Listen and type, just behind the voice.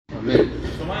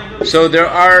So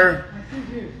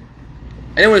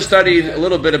anyone who studied a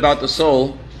little bit about the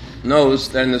soul knows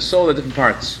that in the soul there are different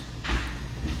parts.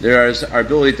 There is our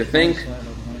ability to think,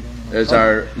 there's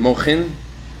our mochin,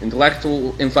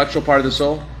 intellectual part of the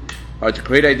soul, to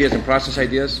create ideas and process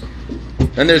ideas.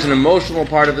 Then there's an emotional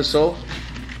part of the soul,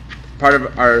 part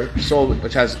of our soul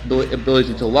which has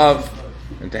ability to love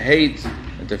and to hate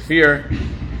and to fear.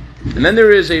 And then there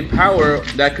is a power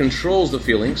that controls the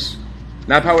feelings. And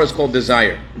that power is called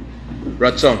desire,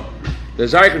 ratzon.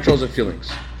 Desire controls the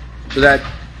feelings, so that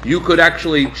you could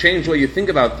actually change the way you think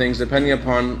about things depending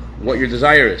upon what your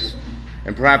desire is.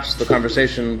 And perhaps the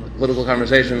political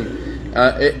conversation,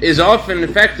 is often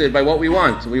affected by what we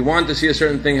want. We want to see a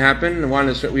certain thing happen, and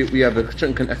we have a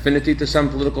certain affinity to some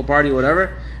political party or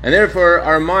whatever, and therefore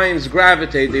our minds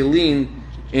gravitate, they lean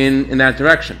in that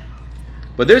direction.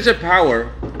 But there's a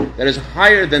power that is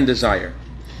higher than desire.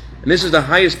 And this is the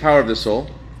highest power of the soul.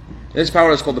 This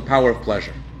power is called the power of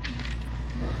pleasure.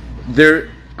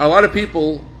 There are a lot of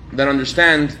people that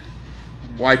understand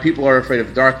why people are afraid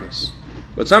of darkness.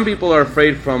 But some people are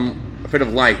afraid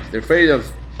of light. They're afraid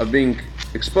of being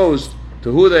exposed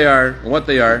to who they are and what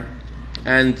they are.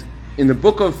 And in the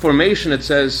book of formation, it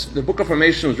says, the book of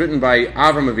formation was written by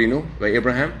Avram Avinu, by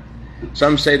Abraham.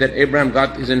 Some say that Abraham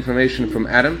got his information from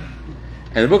Adam.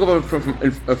 And the book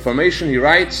of formation, he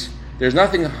writes, there's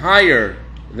nothing higher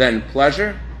than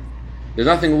pleasure. There's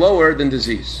nothing lower than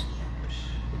disease.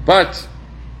 But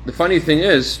the funny thing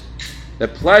is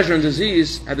that pleasure and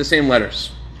disease have the same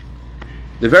letters.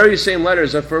 The very same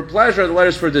letters are for pleasure, the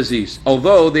letters for disease.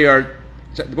 Although the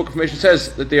book of formation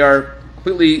says that they are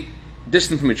completely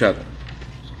distant from each other.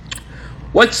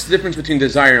 What's the difference between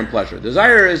desire and pleasure?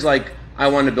 Desire is like, I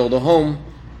want to build a home,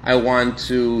 I want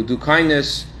to do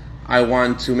kindness, I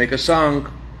want to make a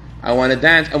song, I want to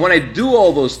dance. And when I do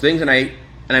all those things and I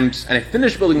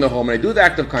finish building the home and I do the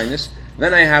act of kindness,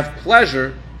 then I have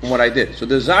pleasure from what I did. So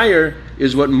desire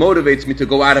is what motivates me to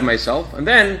go out of myself, and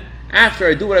then after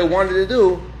I do what I wanted to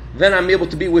do, then I'm able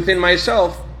to be within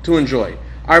myself to enjoy.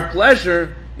 Our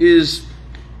pleasure is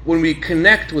when we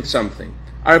connect with something.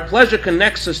 Our pleasure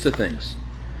connects us to things.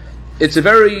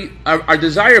 Our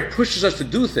desire pushes us to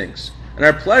do things, and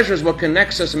our pleasure is what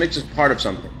connects us and makes us part of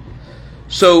something.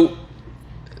 So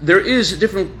there are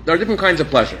different kinds of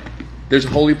pleasure. There's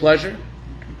holy pleasure,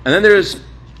 and then there's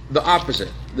the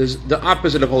opposite. There's the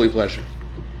opposite of holy pleasure.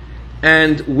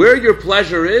 And where your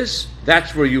pleasure is,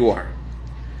 that's where you are.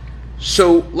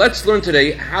 So let's learn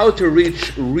today how to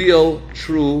reach real,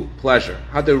 true pleasure,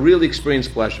 how to really experience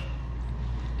pleasure.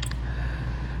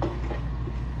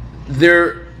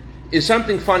 There is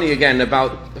something funny again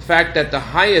about the fact that the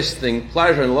highest thing,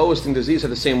 pleasure, and lowest thing, disease,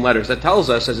 have the same letters. That tells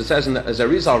us, as it says as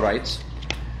Arizal writes,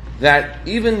 that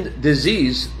even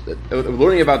disease, we're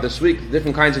learning about this week,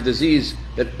 different kinds of disease,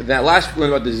 that last week we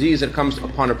learned about disease that comes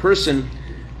upon a person.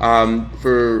 As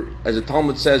the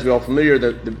Talmud says, we're all familiar,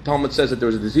 the Talmud says that there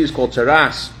was a disease called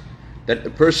charas, that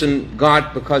a person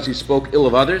got because he spoke ill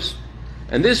of others.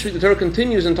 And this week the Torah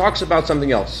continues and talks about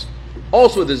something else.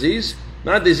 Also a disease,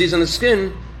 not a disease on the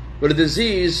skin, but a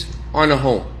disease on a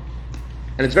home.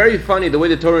 And it's very funny the way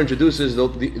the Torah introduces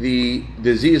the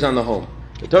disease on the home.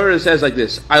 The Torah says like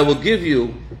this, I will give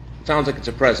you, it sounds like it's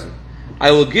a present,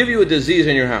 I will give you a disease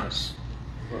in your house.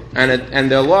 And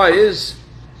the law is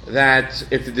that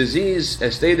if the disease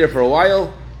has stayed there for a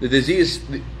while, the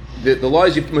law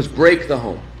is you must break the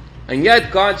home. And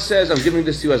yet God says, I'm giving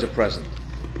this to you as a present.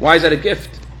 Why is that a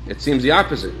gift? It seems the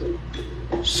opposite.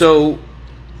 So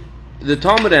the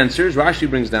Talmud answers, Rashi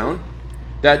brings down,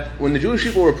 that when the Jewish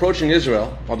people were approaching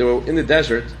Israel, while they were in the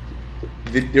desert,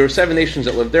 there were 7 nations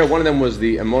that lived there. One of them was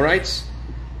the Amorites,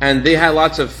 and they had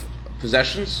lots of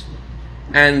possessions.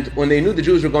 And when they knew the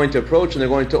Jews were going to approach and they're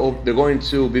going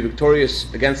to be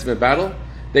victorious against them in battle,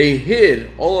 they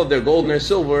hid all of their gold and their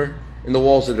silver in the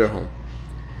walls of their home.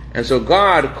 And so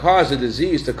God caused a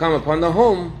disease to come upon the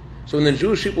home, so when the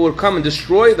Jewish people would come and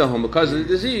destroy the home because of the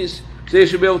disease, so they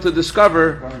should be able to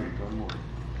discover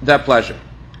that pleasure.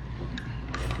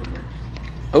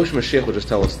 I wish Mashiach would just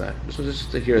tell us that. Just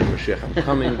to hear the Mashiach. I'm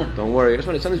coming, don't worry.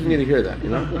 Sometimes we need to hear that,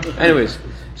 Anyways,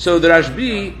 so the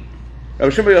Rashbi, Rabbi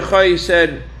Shimon Bar Yochai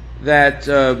said that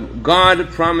God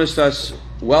promised us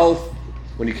wealth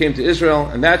when He came to Israel,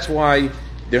 and that's why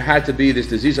there had to be this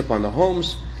disease upon the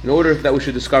homes in order that we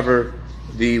should discover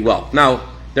the wealth. Now,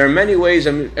 there are many ways,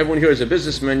 everyone here is a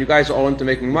businessman, you guys are all into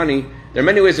making money. There are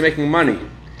many ways of making money.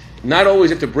 Not always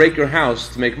you have to break your house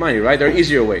to make money, right? There are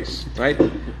easier ways, right?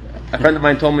 A friend of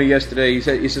mine told me yesterday, he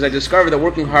says, I discovered that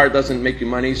working hard doesn't make you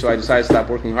money, so I decided to stop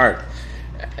working hard.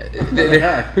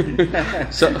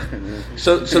 So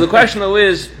the question though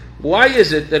is, Why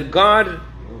is it that God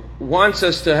wants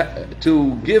us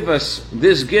to give us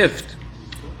this gift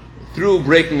through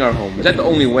breaking our home? Is that the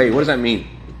only way? What does that mean?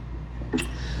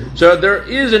 So there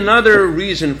is another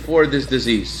reason for this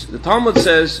disease. The Talmud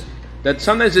says that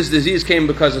sometimes this disease came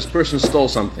because this person stole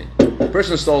something. The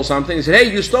person stole something. He said,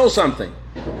 "Hey, you stole something."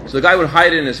 So the guy would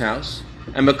hide it in his house.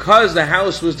 And because the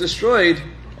house was destroyed,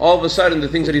 all of a sudden the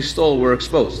things that he stole were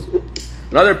exposed.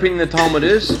 Another opinion in the Talmud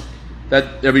is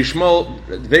that Rabbi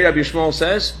Shmuel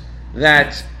says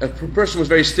that a person was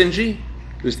very stingy.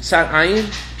 He was tzar ayin.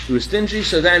 He was stingy.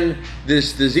 So then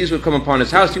this disease would come upon his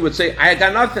house. He would say, "I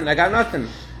got nothing.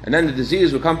 And then the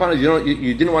disease would come upon him.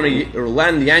 You didn't want to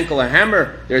lend Yankel a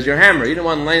hammer. There's your hammer. You didn't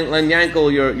want to lend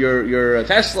Yankel your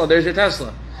Tesla. There's your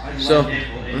Tesla. So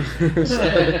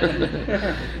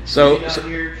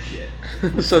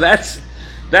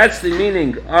that's the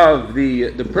meaning of the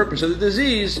purpose of the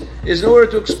disease, is in order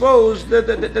to expose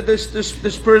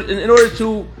this person, in order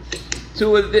to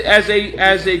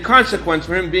as a consequence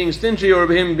for him being stingy or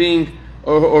him being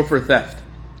or for theft.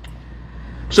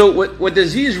 So what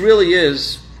disease really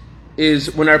is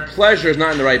when our pleasure is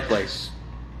not in the right place.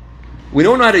 We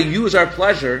don't know how to use our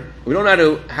pleasure. We don't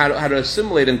know how to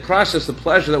assimilate and process the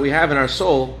pleasure that we have in our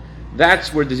soul.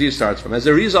 That's where disease starts from. As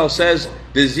the Arizal says,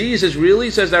 disease is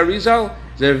really, says the Arizal,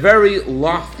 is a very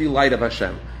lofty light of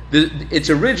Hashem. It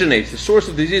originates, the source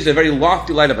of disease is a very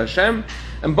lofty light of Hashem,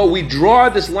 but we draw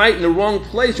this light in the wrong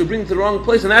place, we bring it to the wrong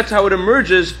place, and that's how it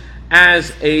emerges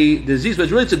as a disease.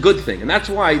 But it's a good thing, and that's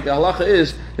why the halacha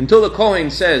is, until the Kohen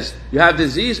says you have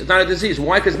disease, it's not a disease.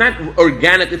 Why? Because it's not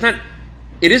organic,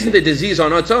 it isn't a disease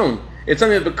on its own. It's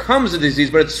something that becomes a disease,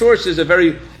 but its source is a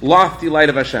very lofty light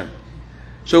of Hashem.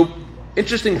 So,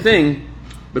 interesting thing,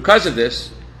 because of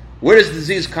this, where does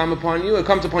disease come upon you? It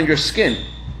comes upon your skin.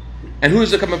 And who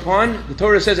does it come upon? The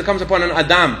Torah says it comes upon an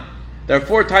Adam. There are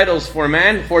 4 titles for a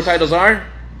man. 4 titles are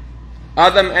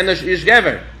Adam, Enosh, Ish,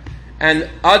 Gever. And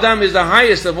Adam is the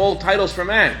highest of all titles for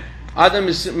man. Adam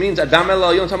means Adam El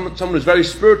Elyon, someone who's very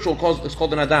spiritual, it's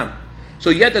called an Adam. So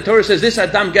yet the Torah says this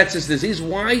Adam gets this disease.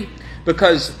 Why?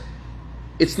 Because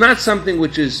it's not something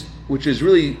which is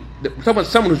really, we're talking about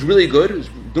someone who's really good, who's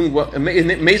doing well, an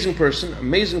amazing person,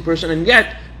 and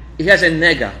yet he has a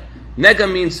nega. Nega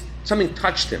means something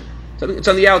touched him. It's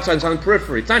on the outside, it's on the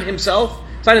periphery. It's not himself,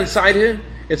 it's not inside him.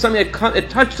 It's something it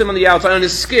touched him on the outside, on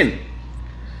his skin.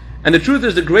 And the truth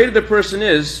is, the greater the person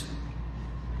is,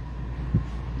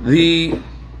 the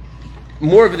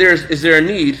more of there is there a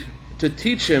need to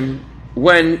teach him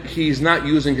when he's not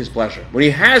using his pleasure. When he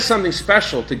has something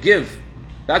special to give,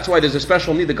 that's why there's a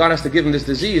special need that God has to give him this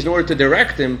disease in order to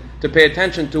direct him to pay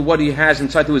attention to what he has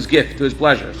inside, to his gift, to his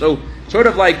pleasure. So, sort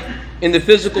of like in the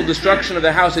physical destruction of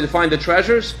the house to find the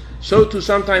treasures, so too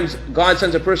sometimes God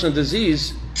sends a person a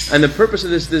disease, and the purpose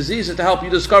of this disease is to help you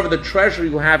discover the treasure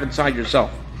you have inside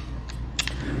yourself.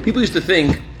 People used to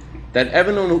think that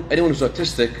anyone who's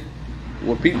autistic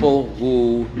were people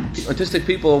who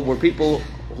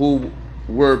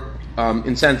were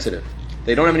insensitive.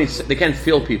 They don't have they can't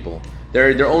feel people.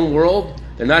 They're in their own world.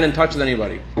 They're not in touch with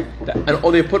anybody.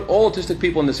 Or they put all autistic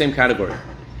people in the same category.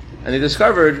 And they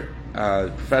discovered,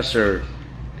 Professor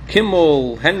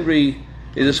Kimmel, Henry,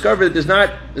 they discovered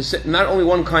that there's not only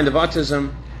one kind of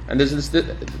autism, and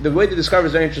the way they discovered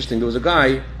is very interesting. There was a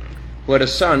guy who had a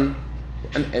son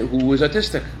who was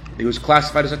autistic. He was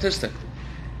classified as autistic.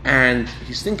 And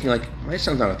he's thinking, like, my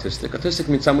son's not autistic. Autistic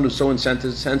means someone who's so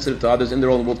sensitive to others, in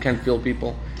their own world, can't feel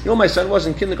people. You know, my son was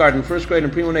in kindergarten, first grade,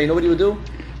 and pre-1A. You know what he would do?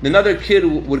 Another kid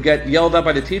would get yelled at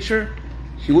by the teacher.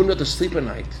 He wouldn't be able to sleep at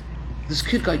night. This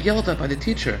kid got yelled at by the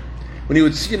teacher. When he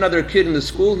would see another kid in the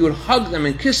school, he would hug them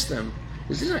and kiss them.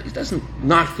 He doesn't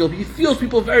not feel people. He feels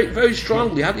people very, very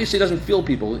strongly. How can you say he doesn't feel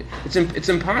people? It's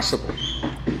impossible.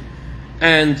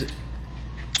 And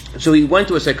so he went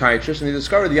to a psychiatrist, and he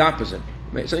discovered the opposite.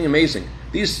 Something amazing.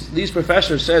 These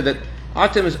professors said that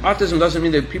autism doesn't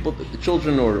mean that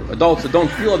children or adults that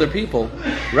don't feel other people.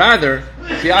 Rather,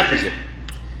 it's the opposite.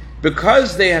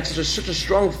 Because they have such a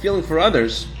strong feeling for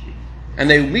others, and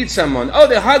they meet someone,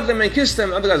 they hug them and kiss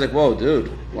them. Other guy's like, "Whoa, dude,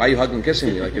 why are you hugging and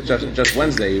kissing me? Like, it's just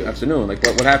Wednesday afternoon. Like,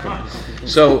 what happened?"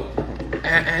 So,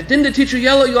 didn't the teacher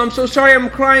yell at you? "I'm so sorry, I'm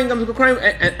crying."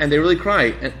 And they really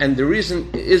cry. And the reason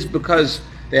is because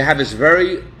they have this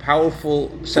very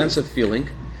powerful sense of feeling,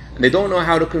 and they don't know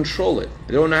how to control it.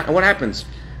 They don't know. And what happens?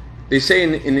 They say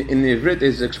in the Ivrit,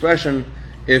 there's the expression: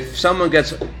 if someone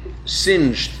gets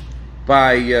singed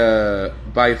by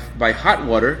hot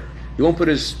water, he won't put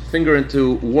his finger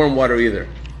into warm water either.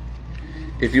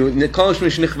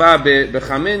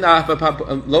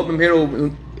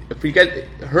 if we get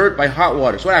hurt by hot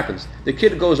water, so what happens? The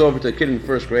kid goes over to the kid in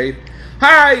first grade.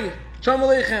 Hi, Shalom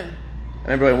Aleichem. And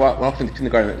everybody walks into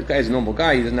kindergarten. The guy's a normal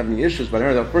guy. He doesn't have any issues. But I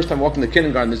remember the first time walking to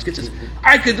kindergarten, this kid says,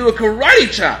 "I could do a karate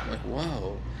chop." I'm like,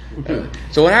 whoa.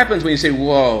 So what happens when you say,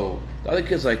 "Whoa"? The other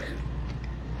kid's like,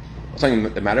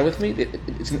 "Something the matter with me?"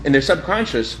 It's in their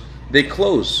subconscious. They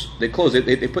close. They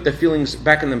put their feelings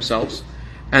back in themselves,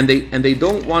 and they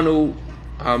don't want to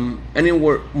any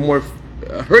more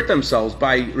hurt themselves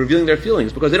by revealing their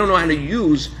feelings, because they don't know how to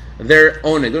use their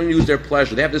own. They don't use their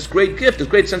pleasure. They have this great gift, this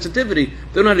great sensitivity. They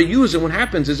don't know how to use it. What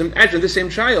happens is, imagine this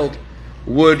same child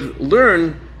would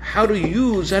learn how to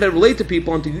relate to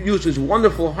people, and to use his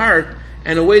wonderful heart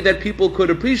in a way that people could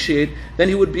appreciate. Then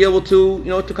he would be able to,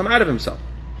 to come out of himself.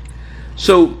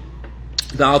 So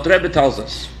the Alter Rebbe tells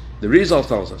us, the Rizal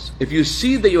tells us, if you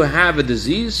see that you have a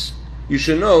disease, you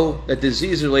should know that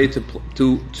disease is related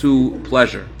to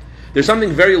pleasure. There's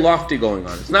something very lofty going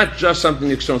on. It's not just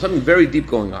something external, something very deep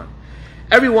going on.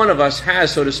 Every one of us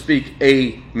has, so to speak,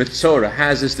 a mitzora,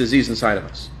 has this disease inside of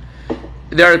us.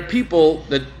 There are people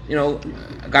that,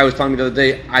 a guy was telling me the other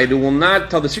day, I will not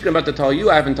tell the secret I'm about to tell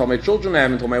you. I haven't told my children, I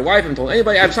haven't told my wife, I haven't told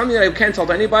anybody. I have something that I can't tell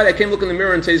to anybody. I can't look in the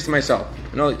mirror and say this to myself.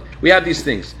 We have these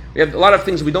things. We have a lot of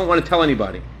things we don't want to tell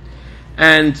anybody.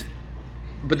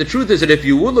 But the truth is that if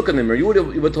you would look in the mirror, you would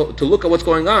be able to look at what's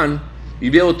going on,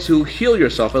 you'd be able to heal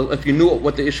yourself if you knew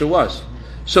what the issue was.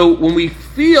 So when we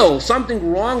feel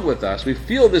something wrong with us, we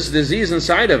feel this disease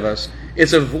inside of us,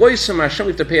 it's a voice from Hashem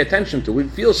we have to pay attention to. We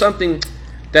feel something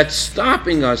that's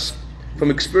stopping us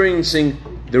from experiencing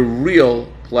the real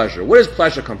pleasure. Where does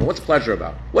pleasure come from? What's pleasure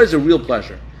about? What is the real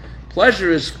pleasure?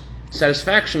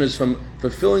 Satisfaction is from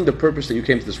fulfilling the purpose that you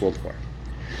came to this world for.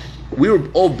 We were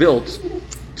all built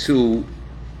to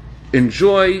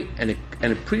enjoy and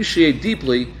appreciate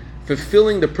deeply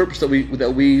fulfilling the purpose that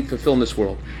we fulfill in this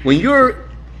world. When you're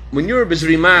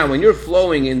bizrima, when you're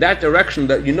flowing in that direction,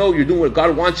 that you're doing what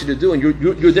God wants you to do, and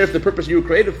you're there for the purpose you were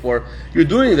created for, you're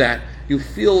doing that, you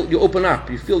open up,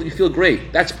 you feel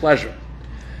great. That's pleasure.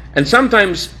 And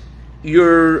sometimes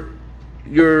you're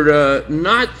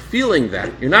not feeling that.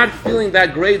 You're not feeling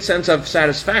that great sense of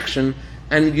satisfaction,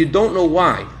 and you don't know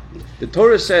why. The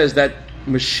Torah says that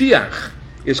Mashiach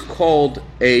is called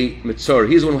a mitzor.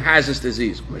 He's the one who has this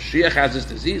disease. Mashiach has this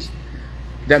disease.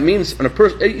 That means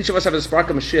each of us have a spark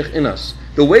of Mashiach in us.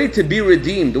 The way to be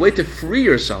redeemed, the way to free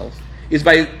yourself, is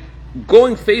by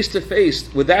going face to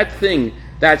face with that thing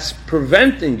that's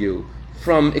preventing you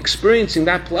from experiencing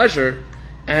that pleasure,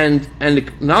 and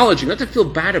acknowledging, not to feel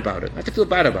bad about it,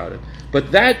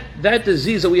 but that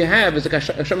disease that we have is like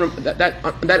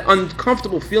that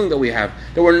uncomfortable feeling that we have,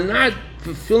 that we're not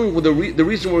fulfilling with the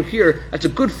reason we're here. That's a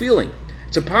good feeling.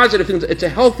 It's a positive thing. It's a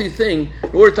healthy thing in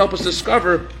order to help us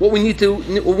discover what we need to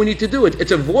do.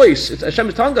 It's a voice. Hashem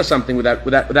is telling us something with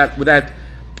that.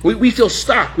 We feel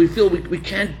stuck. We feel we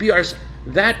can't be our.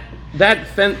 That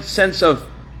sense of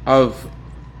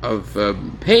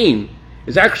pain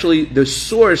is actually the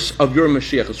source of your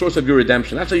Mashiach, the source of your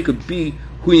redemption. That's how you could be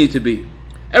who you need to be.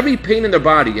 Every pain in the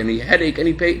body, any headache,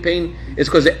 any pain, is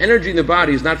because the energy in the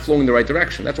body is not flowing in the right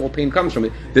direction. That's where all pain comes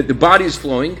from. The body is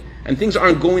flowing, and things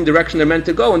aren't going the direction they're meant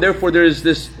to go, and therefore there is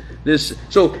this.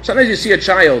 So sometimes you see a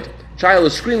child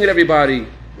is screaming at everybody,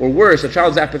 or worse, a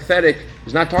child is apathetic,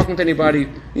 is not talking to anybody.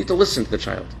 You need to listen to the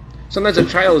child. Sometimes a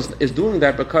child is doing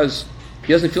that because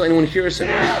he doesn't feel anyone hears him,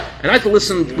 and I have to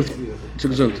listen to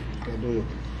Gesund.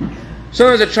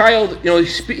 Sometimes a child,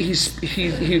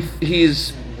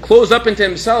 he's closed up into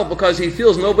himself because he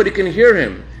feels nobody can hear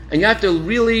him. And you have to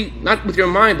really, not with your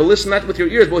mind, but listen not with your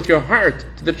ears, but with your heart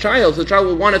to the child. So the child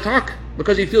will want to talk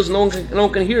because he feels no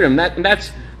one can hear him. And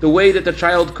that's the way that the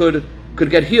child could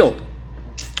get healed.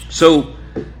 So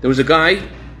there was a guy,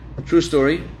 true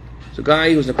story, there's a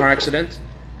guy who was in a car accident.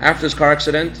 After his car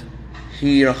accident,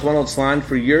 he,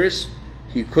 for years,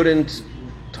 he couldn't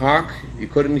talk, he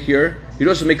couldn't hear. He'd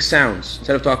also make sounds.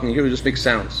 Instead of talking here, he'd just make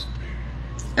sounds.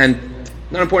 And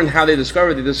not important how they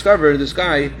discovered this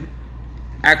guy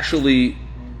actually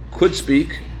could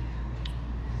speak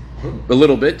a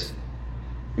little bit.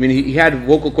 I mean, he had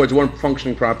vocal cords weren't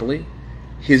functioning properly.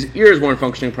 His ears weren't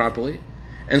functioning properly.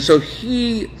 And so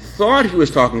he thought he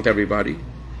was talking to everybody,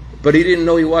 but he didn't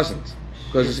know he wasn't.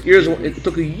 Because his ears, it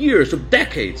took years, it took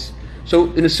decades.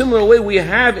 So in a similar way, we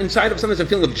have inside of sometimes a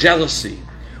feeling of jealousy,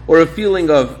 or a feeling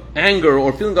of anger, or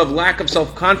a feeling of lack of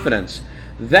self-confidence.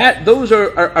 Those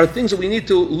are things that we need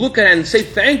to look at and say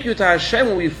thank you to Hashem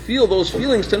when we feel those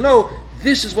feelings, to know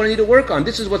this is what I need to work on.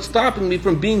 This is what's stopping me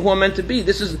from being who I'm meant to be.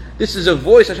 This is a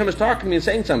voice. Hashem is talking to me and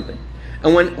saying something.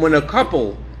 And when a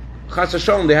couple, Chas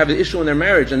Hashem, they have an issue in their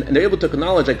marriage, and they're able to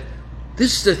acknowledge, like,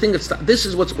 this is the thing this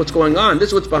is what's going on. This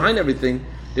is what's behind everything.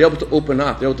 They're able to open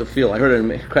up. They're able to feel. I heard an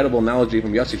incredible analogy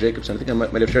from Yossi Jacobson. I think I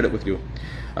might have shared it with you.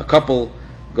 A couple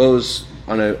goes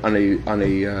on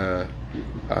a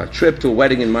trip to a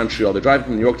wedding in Montreal. They're driving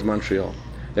from New York to Montreal.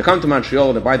 They come to Montreal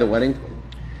and they buy the wedding.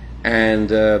 And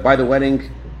by the wedding,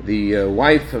 the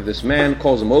wife of this man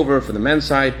calls him over for the men's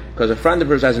side because a friend of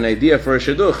hers has an idea for a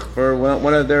shidduch for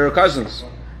one of their cousins.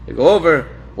 They go over.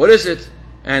 What is it?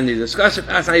 And they discuss it.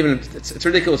 It's not even. It's a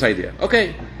ridiculous idea.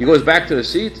 Okay. He goes back to his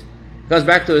seat. Comes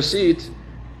back to his seat,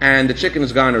 and the chicken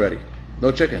is gone already.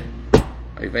 No chicken.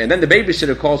 And then the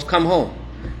babysitter calls, "Come home."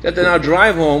 They have to now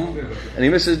drive home, and he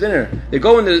misses dinner. They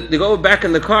go back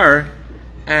in the car,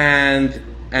 and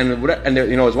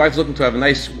his wife's looking to have a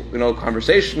nice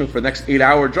conversation for the next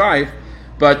 8-hour drive,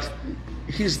 but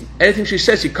anything she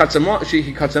says, he cuts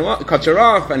her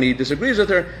off, and he disagrees with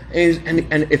her.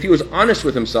 And if he was honest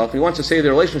with himself, he wants to save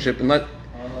their relationship and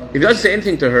if he doesn't say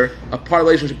anything to her, a part of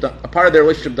their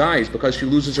relationship dies because she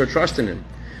loses her trust in him.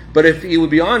 But if he would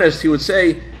be honest, he would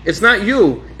say, "It's not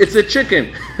you, it's the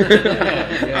chicken.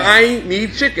 I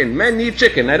need chicken. Men need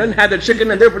chicken. I don't have the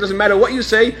chicken, and therefore it doesn't matter what you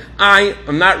say. I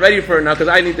am not ready for it now because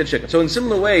I need the chicken." So in a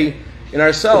similar way, in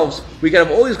ourselves, we can have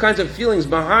all these kinds of feelings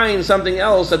behind something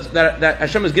else that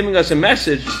Hashem is giving us a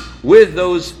message with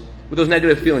those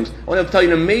negative feelings. I want to tell you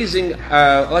an amazing.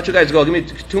 I'll let you guys go. Give me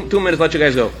 2 minutes. Let you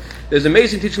guys go. There's an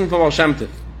amazing teaching from Baal Shem Tov.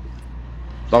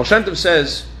 Baal Shem Tov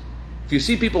says, if you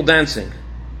see people dancing,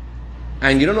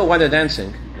 and you don't know why they're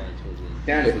dancing,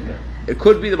 it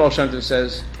could be the Baal Shem Tov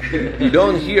says, you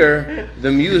don't hear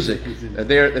the music that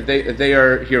they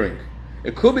are hearing.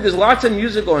 It could be there's lots of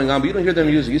music going on, but you don't hear the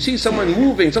music. You see someone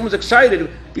moving, someone's excited,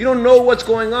 but you don't know what's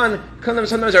going on.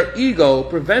 Sometimes our ego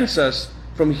prevents us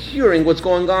from hearing what's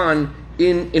going on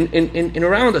in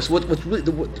around us. What's really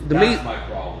That's my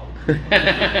problem.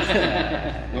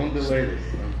 Don't delay this.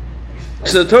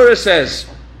 So the Torah says,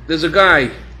 there's a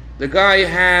guy. The guy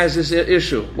has this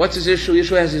issue. What's his issue? The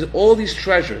issue has all these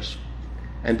treasures.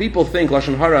 And people think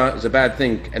Lashon Hara is a bad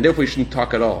thing, and therefore you shouldn't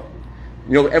talk at all.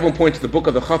 Everyone points to the book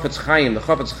of the Chafetz Chaim. The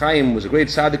Chafetz Chaim was a great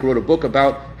tzaddik who wrote a book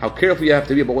about how careful you have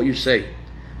to be about what you say.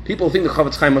 People think the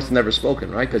Chafetz Chaim must have never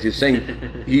spoken, right? Because he's saying,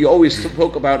 he always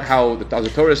spoke about how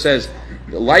the Torah says,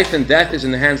 life and death is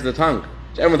in the hands of the tongue.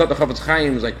 So everyone thought the Chafetz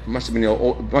Chaim was must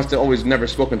have always never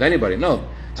spoken to anybody. No,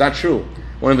 it's not true.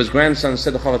 One of his grandsons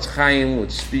said the Chafetz Chaim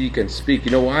would speak and speak.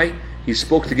 You know why? He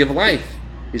spoke to give life.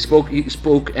 He spoke,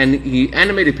 and he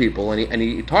animated people, and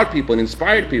he taught people, and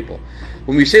inspired people.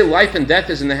 When we say life and death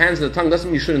is in the hands of the tongue, doesn't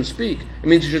mean you shouldn't speak. It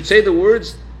means you should say the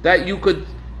words that could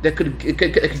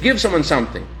give someone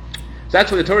something. So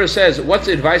that's what the Torah says. What's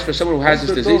the advice for someone who has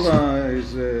this disease? The Torah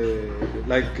is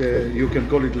you can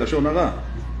call it Lashon Hara.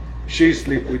 She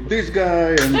sleep with this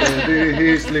guy, and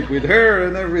he sleep with her,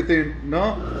 and everything.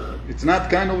 No, it's not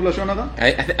kind of Lashon Hara.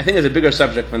 I think it's a bigger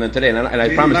subject from today, and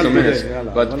I promise 2 minutes.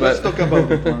 But let's talk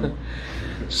about it.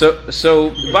 So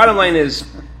the bottom line is,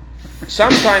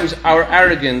 sometimes our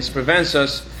arrogance prevents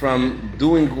us from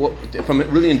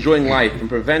really enjoying life, from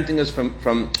preventing us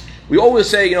from. We always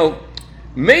say,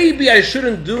 maybe I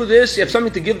shouldn't do this. You have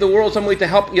something to give the world, some way to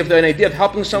help. You have an idea of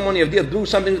helping someone. You have the idea of doing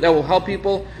something that will help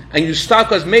people, and you stop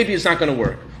because maybe it's not going to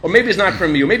work, or maybe it's not for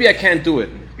me, or maybe I can't do it.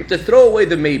 You have to throw away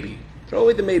the maybe. Throw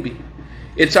away the maybe.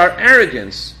 It's our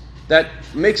arrogance that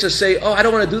makes us say, "Oh, I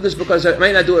don't want to do this because I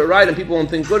might not do it right, and people won't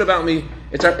think good about me."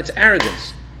 It's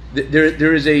arrogance.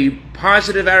 There is a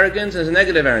positive arrogance and there's a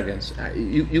negative arrogance.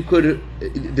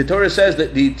 The Torah says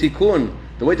that the tikkun,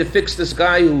 the way to fix this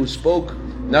guy who spoke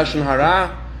Lashon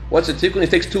Hara, what's the tikkun? He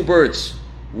takes 2 birds.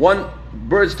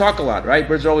 Birds talk a lot, right?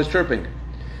 Birds are always chirping.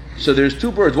 So there's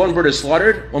 2 birds. One bird is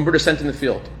slaughtered, one bird is sent in the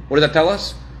field. What does that tell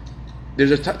us?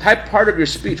 There's a part of your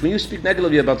speech. When you speak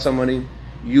negatively about somebody,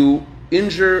 you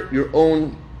injure your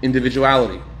own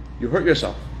individuality. You hurt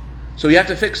yourself. So you have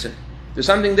to fix it. There's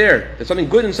something there. There's something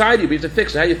good inside you, but you have to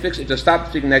fix it. How do you fix it? To stop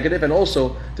speaking negative, and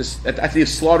also actually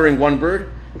slaughtering one bird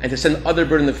and to send the other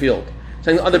bird in the field.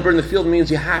 Sending the other bird in the field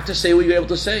means you have to say what you're able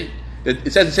to say.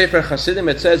 It says in Sefer Hasidim,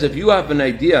 it says if you have an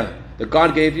idea that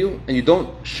God gave you and you don't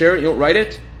share it, you don't write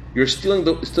it, you're stealing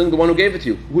the one who gave it to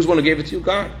you. Who's the one who gave it to you?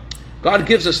 God. God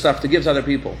gives us stuff to give to other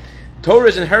people. Torah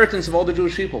is inheritance of all the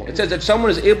Jewish people. It says if someone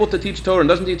is able to teach Torah and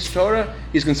doesn't teach Torah,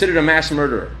 he's considered a mass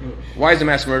murderer. Why is he a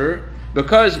mass murderer?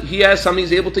 Because he has something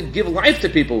he's able to give life to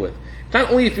people with. It's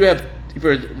not only if you're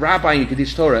a rabbi and you can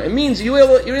teach Torah. It means you're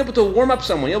able to warm up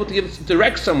someone. You're able to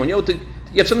direct someone. You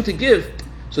have something to give.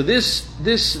 So this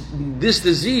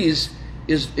disease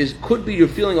could be you're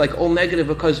feeling like all negative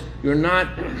because you're not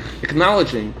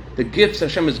acknowledging the gifts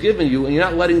Hashem has given you and you're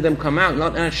not letting them come out. You're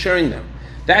not sharing them.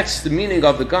 That's the meaning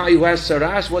of the guy who has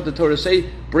saras. What the Torah say?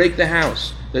 Break the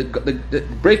house. The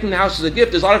breaking the house is a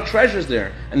gift. There's a lot of treasures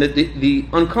there, and the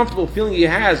uncomfortable feeling he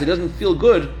has, he doesn't feel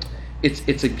good.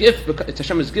 It's a gift because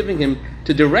Hashem is giving him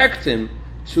to direct him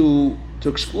to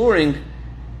exploring.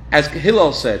 As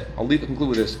Hillel said, I'll conclude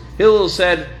with this. Hillel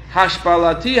said,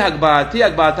 "Hashbalati, hagbati,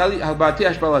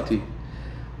 hashbalati."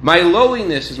 My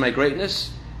lowliness is my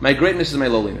greatness. My greatness is my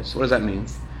lowliness. What does that mean?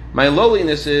 My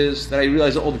lowliness is that I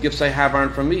realize that all the gifts I have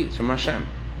aren't from me; it's from Hashem.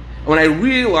 And when I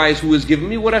realize who has given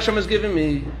me what Hashem has given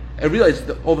me, I realize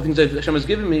that all the things that Hashem has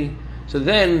given me. So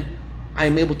then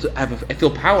I'm able to I feel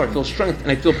power, I feel strength,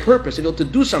 and I feel purpose. I feel to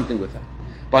do something with that.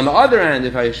 But on the other hand,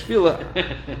 if I feel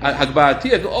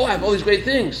hagbati, I feel, I have all these great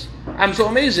things. I'm so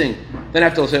amazing. Then I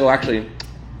have to say, actually,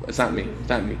 it's not me. It's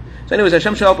not me. So anyways,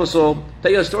 Hashem shall help us all. Tell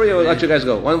you a story or let you guys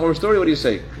go? One more story, what do you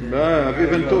say?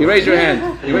 You raise your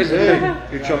hand. You raise your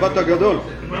hand. It's Shabbat Gadol.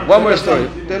 One more story.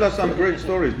 Tell us some great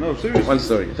stories. No, seriously. One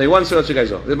story. Tell you one story, let you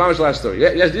guys go. The Mama's last story.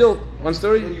 You guys deal? One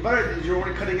story? You're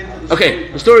already cutting into the Okay,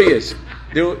 the story is,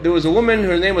 there was a woman,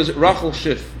 her name was Rachel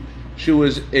Schiff. She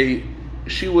was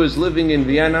living in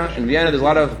Vienna. In Vienna, there's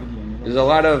a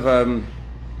lot of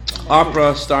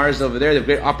opera stars over there. They have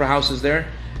great opera houses there.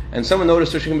 And someone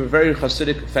noticed her. She came from a very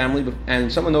Hasidic family, and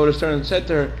someone noticed her and said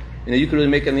to her, you could really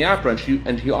make it in the opera.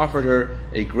 And he offered her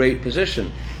a great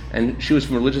position. And she was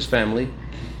from a religious family,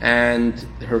 and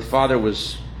her father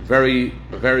was very,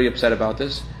 very upset about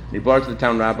this. And he brought her to the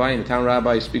town rabbi, and the town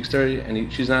rabbi speaks to her,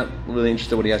 and she's not really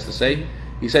interested in what he has to say.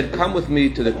 He said, "Come with me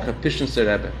to the Kapishnitzter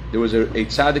Rebbe." There was a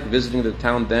tzaddik visiting the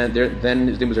town then.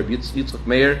 His name was Rabbi Yitzchak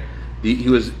Meir. He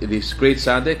was this great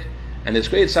tzaddik, and this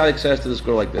great tzaddik says to this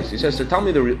girl like this. He says, "So tell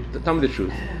me the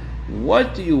truth.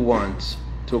 What do you want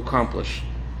to accomplish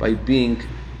by being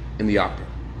in the opera?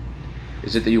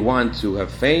 Is it that you want to have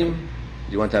fame?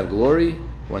 Do you want to have glory?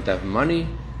 You want to have money?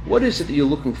 What is it that you're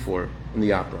looking for in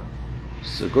the opera?"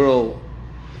 So the girl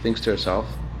thinks to herself,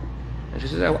 and she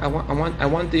says, I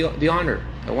want the honor.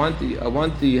 I want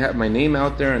the have my name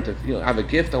out there, and to have a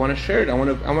gift. I want to share it. I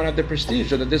want to have the prestige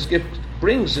that this gift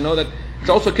brings. That it's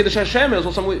also Kiddush Hashem. It's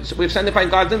also we've sanctified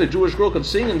God's name. The Jewish girl could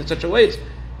sing in such a way.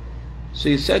 So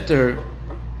he said to her,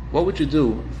 "What would you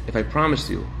do if I promised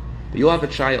you that you'll have a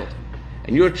child,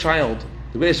 and your child,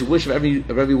 the greatest wish of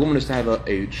every woman is to have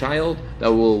a child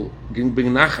that will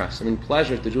bring nachas,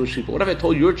 pleasure to the Jewish people. What if I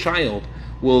told you your child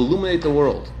will illuminate the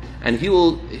world, and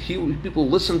people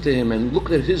listen to him and look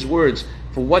at his words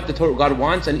for what the Torah God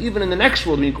wants, and even in the next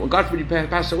world, when God forbid you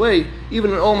pass away,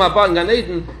 even in Olam Haba and Gan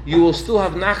Eden, you will still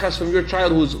have nachas from your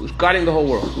child who's guiding the whole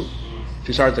world."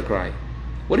 She started to cry.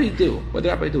 What did he do? What did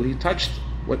Rabbi do? He touched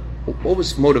what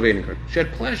was motivating her. She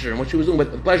had pleasure in what she was doing,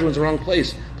 but the pleasure was in the wrong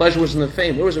place. Pleasure was in the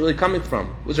fame. Where was it really coming from?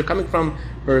 Was it coming from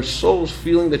her soul's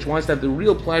feeling that she wants to have the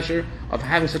real pleasure of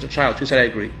having such a child? She said, "I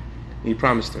agree." And he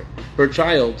promised her. Her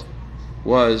child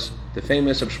was the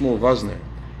famous Shmuel Vosner.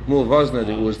 Shmuel Vosner,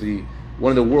 who was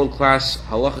one of the world-class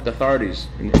halachic authorities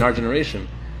in our generation.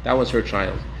 That was her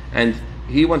child. And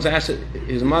he once asked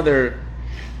his mother,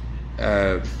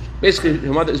 basically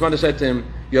his mother said to him,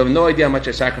 "You have no idea how much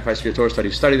I sacrificed for your Torah study.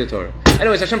 Study the Torah."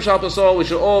 Anyways, Hashem shall help us all. We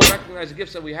should all recognize the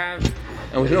gifts that we have,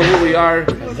 and we should know who we are,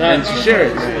 and share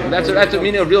it. And that's the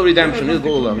meaning of real redemption, real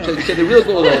Geulah. The real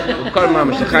Geulah,